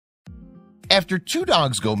After 2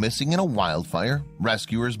 dogs go missing in a wildfire,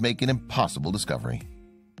 rescuers make an impossible discovery.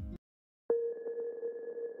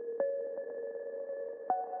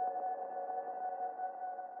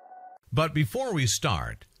 But before we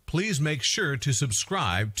start, please make sure to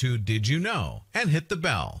subscribe to Did You Know and hit the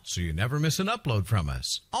bell so you never miss an upload from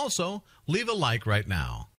us. Also, leave a like right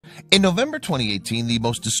now. In November 2018, the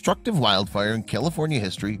most destructive wildfire in California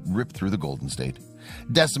history ripped through the Golden State,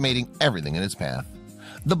 decimating everything in its path.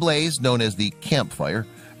 The blaze, known as the Camp Fire,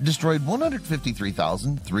 destroyed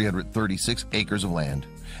 153,336 acres of land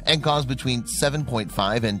and caused between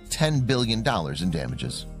 $7.5 and $10 billion in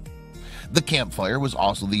damages. The Camp Fire was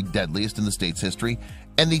also the deadliest in the state's history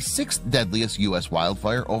and the 6th deadliest U.S.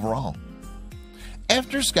 wildfire overall.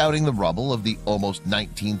 After scouting the rubble of the almost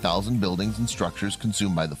 19,000 buildings and structures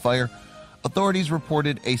consumed by the fire, authorities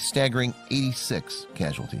reported a staggering 86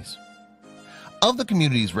 casualties. Of the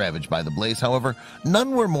communities ravaged by the blaze, however,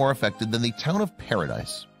 none were more affected than the town of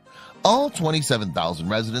Paradise. All 27,000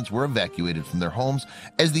 residents were evacuated from their homes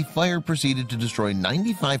as the fire proceeded to destroy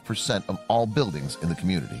 95% of all buildings in the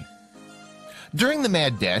community. During the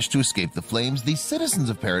mad dash to escape the flames, the citizens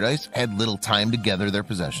of Paradise had little time to gather their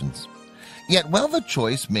possessions. Yet while the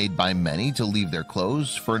choice made by many to leave their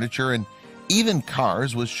clothes, furniture, and even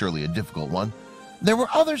cars was surely a difficult one, there were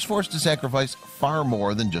others forced to sacrifice far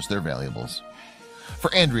more than just their valuables.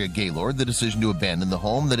 For Andrea Gaylord, the decision to abandon the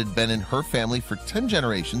home that had been in her family for 10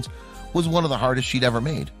 generations was one of the hardest she'd ever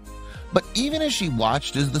made. But even as she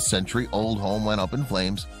watched as the century-old home went up in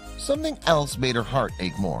flames, something else made her heart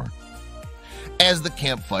ache more. As the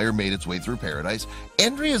campfire made its way through Paradise,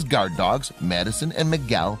 Andrea's guard dogs, Madison and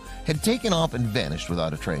Miguel, had taken off and vanished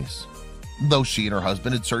without a trace. Though she and her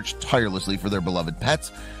husband had searched tirelessly for their beloved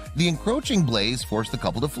pets, the encroaching blaze forced the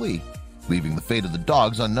couple to flee, leaving the fate of the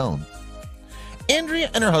dogs unknown. Andrea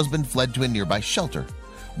and her husband fled to a nearby shelter,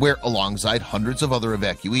 where, alongside hundreds of other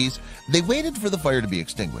evacuees, they waited for the fire to be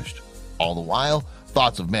extinguished. All the while,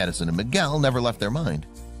 thoughts of Madison and Miguel never left their mind.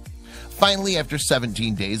 Finally, after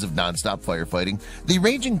 17 days of non-stop firefighting, the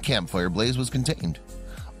raging campfire blaze was contained.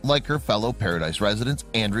 Like her fellow Paradise residents,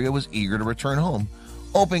 Andrea was eager to return home,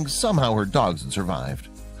 hoping somehow her dogs had survived.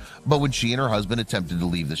 But when she and her husband attempted to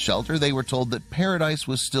leave the shelter, they were told that Paradise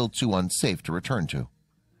was still too unsafe to return to.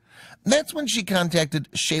 That's when she contacted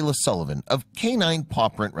Shayla Sullivan of Canine Paw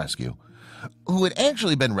Print Rescue, who had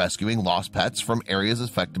actually been rescuing lost pets from areas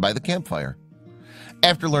affected by the campfire.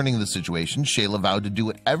 After learning the situation, Shayla vowed to do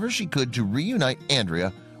whatever she could to reunite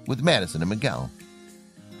Andrea with Madison and Miguel.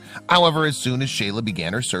 However, as soon as Shayla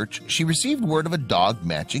began her search, she received word of a dog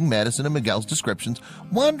matching Madison and Miguel's descriptions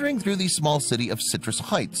wandering through the small city of Citrus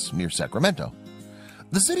Heights near Sacramento.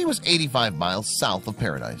 The city was 85 miles south of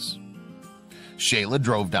Paradise. Shayla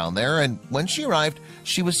drove down there, and when she arrived,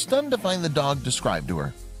 she was stunned to find the dog described to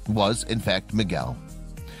her was, in fact, Miguel.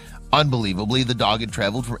 Unbelievably, the dog had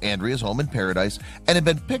traveled from Andrea's home in Paradise and had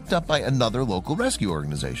been picked up by another local rescue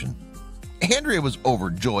organization. Andrea was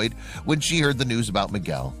overjoyed when she heard the news about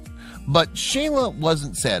Miguel, but Shayla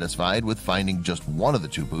wasn't satisfied with finding just one of the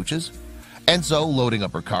 2 pooches, and so, loading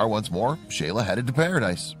up her car once more, Shayla headed to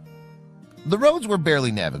Paradise. The roads were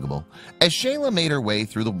barely navigable as Shayla made her way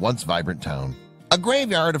through the once vibrant town, a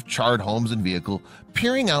graveyard of charred homes and vehicles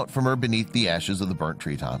peering out from her beneath the ashes of the burnt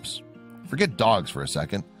treetops. Forget dogs for a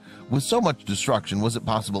second. With so much destruction, was it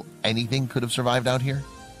possible anything could have survived out here?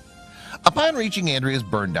 Upon reaching Andrea's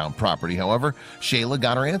burned-down property, however, Shayla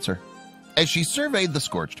got her answer. As she surveyed the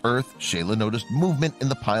scorched earth, Shayla noticed movement in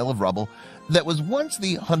the pile of rubble that was once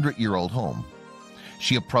the 100-year-old home.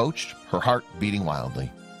 She approached, her heart beating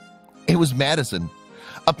wildly. It was Madison.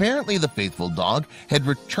 Apparently, the faithful dog had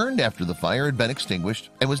returned after the fire had been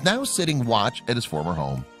extinguished and was now sitting watch at his former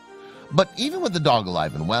home. But even with the dog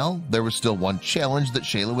alive and well, there was still one challenge that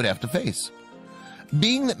Shayla would have to face.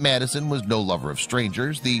 Being that Madison was no lover of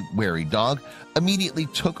strangers, the wary dog immediately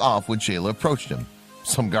took off when Shayla approached him.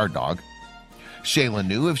 Some guard dog. Shayla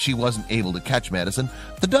knew if she wasn't able to catch Madison,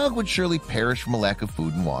 the dog would surely perish from a lack of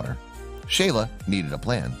food and water. Shayla needed a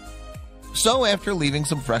plan. So after leaving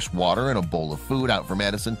some fresh water and a bowl of food out for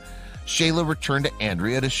Madison, Shayla returned to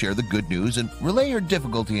Andrea to share the good news and relay her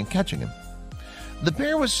difficulty in catching him. The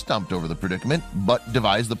pair was stumped over the predicament, but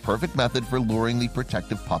devised the perfect method for luring the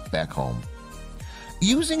protective pup back home.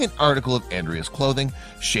 Using an article of Andrea's clothing,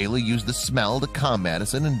 Shayla used the smell to calm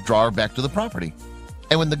Madison and draw her back to the property.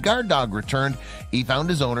 And when the guard dog returned, he found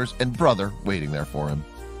his owners and brother waiting there for him.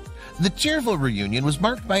 The cheerful reunion was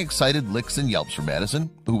marked by excited licks and yelps from Madison,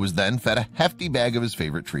 who was then fed a hefty bag of his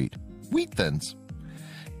favorite treat, Wheat Thins.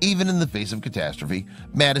 Even in the face of catastrophe,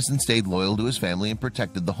 Madison stayed loyal to his family and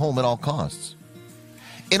protected the home at all costs.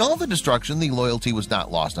 In all the destruction, the loyalty was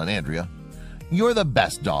not lost on Andrea. "You're the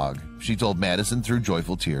best dog," she told Madison through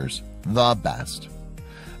joyful tears. The best.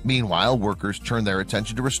 Meanwhile, workers turned their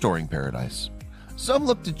attention to restoring paradise. Some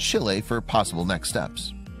looked to Chile for possible next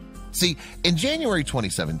steps. See, in January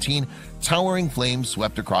 2017, towering flames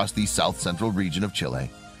swept across the south-central region of Chile.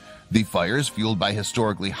 The fires, fueled by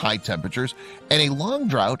historically high temperatures and a long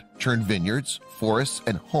drought, turned vineyards, forests,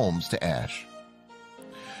 and homes to ash.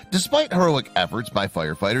 Despite heroic efforts by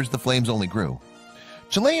firefighters, the flames only grew.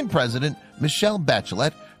 Chilean President Michelle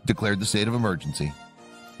Bachelet declared the state of emergency.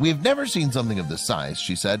 "We have never seen something of this size,"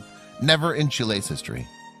 she said, "never in Chile's history."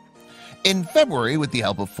 In February, with the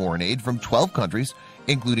help of foreign aid from 12 countries,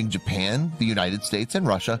 including Japan, the United States, and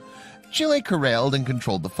Russia, Chile corralled and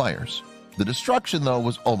controlled the fires. The destruction, though,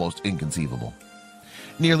 was almost inconceivable.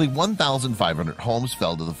 Nearly 1,500 homes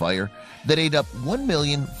fell to the fire that ate up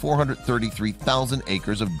 1,433,000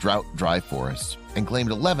 acres of drought-dry forests and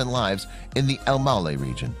claimed 11 lives in the El Maule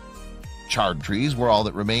region. Charred trees were all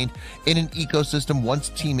that remained in an ecosystem once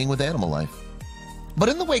teeming with animal life. But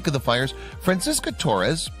in the wake of the fires, Francisca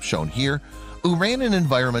Torres, shown here, who ran an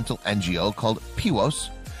environmental NGO called PIWOS,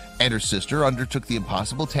 and her sister undertook the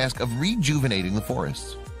impossible task of rejuvenating the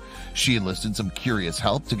forests. She enlisted some curious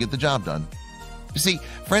help to get the job done. You see,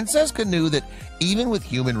 Francesca knew that even with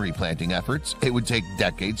human replanting efforts, it would take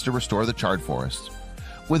decades to restore the charred forests.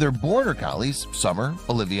 With her border collies, Summer,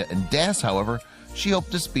 Olivia, and Das, however, she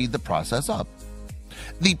hoped to speed the process up.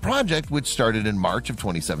 The project, which started in March of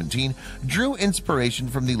 2017, drew inspiration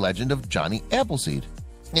from the legend of Johnny Appleseed,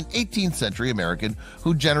 an 18th century American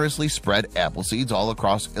who generously spread apple seeds all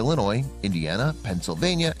across Illinois, Indiana,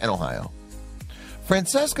 Pennsylvania, and Ohio.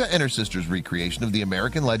 Francesca and her sister's recreation of the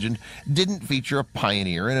American legend didn't feature a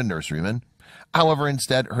pioneer and a nurseryman. However,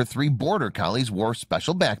 instead, her 3 border collies wore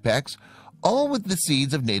special backpacks, all with the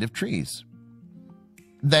seeds of native trees.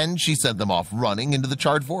 Then she sent them off running into the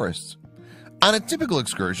charred forests. On a typical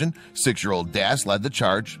excursion, 6-year-old Das led the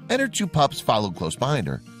charge, and her 2 pups followed close behind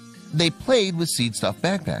her. They played with seed-stuffed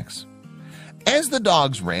backpacks. As the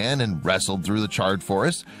dogs ran and wrestled through the charred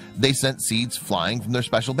forest, they sent seeds flying from their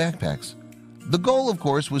special backpacks. The goal, of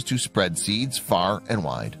course, was to spread seeds far and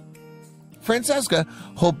wide. Francesca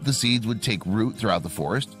hoped the seeds would take root throughout the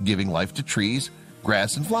forest, giving life to trees,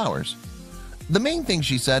 grass, and flowers. The main thing,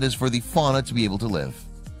 she said, is for the fauna to be able to live.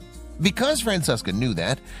 Because Francesca knew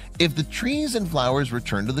that, if the trees and flowers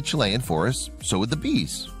returned to the Chilean forests, so would the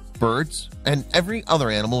bees, birds, and every other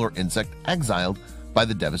animal or insect exiled by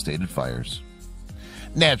the devastated fires.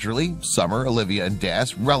 Naturally, Summer, Olivia, and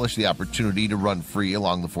Das relished the opportunity to run free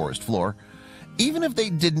along the forest floor, even if they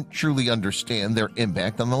didn't truly understand their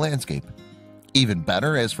impact on the landscape. Even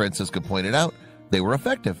better, as Francisca pointed out, they were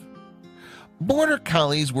effective. Border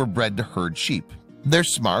collies were bred to herd sheep. They're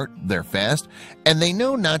smart, they're fast, and they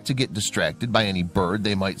know not to get distracted by any bird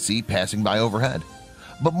they might see passing by overhead.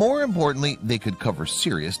 But more importantly, they could cover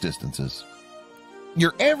serious distances.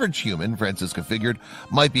 Your average human, Francisca figured,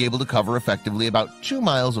 might be able to cover effectively about 2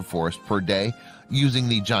 miles of forest per day using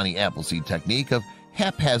the Johnny Appleseed technique of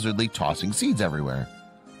haphazardly tossing seeds everywhere.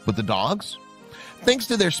 But the dogs? Thanks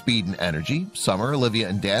to their speed and energy, Summer, Olivia,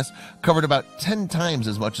 and Das covered about 10 times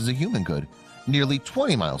as much as a human could, nearly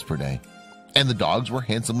 20 miles per day. And the dogs were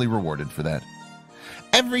handsomely rewarded for that.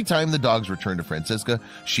 Every time the dogs returned to Francisca,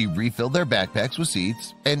 she refilled their backpacks with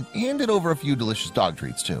seeds and handed over a few delicious dog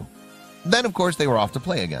treats too. Then, of course, they were off to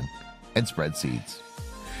play again and spread seeds.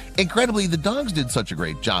 Incredibly, the dogs did such a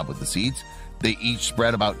great job with the seeds, they each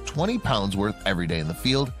spread about 20 pounds worth every day in the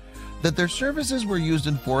field, that their services were used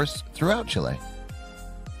in forests throughout Chile.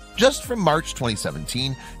 Just from March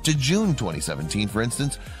 2017 to June 2017, for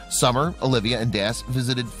instance, Summer, Olivia, and Das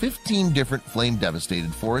visited 15 different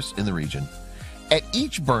flame-devastated forests in the region. At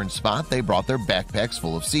each burn spot, they brought their backpacks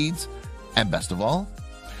full of seeds, and best of all,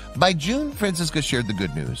 by June, Francisca shared the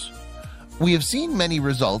good news. "We have seen many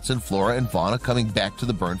results in flora and fauna coming back to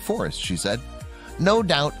the burned forest," she said. "No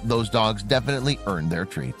doubt those dogs definitely earned their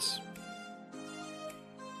treats."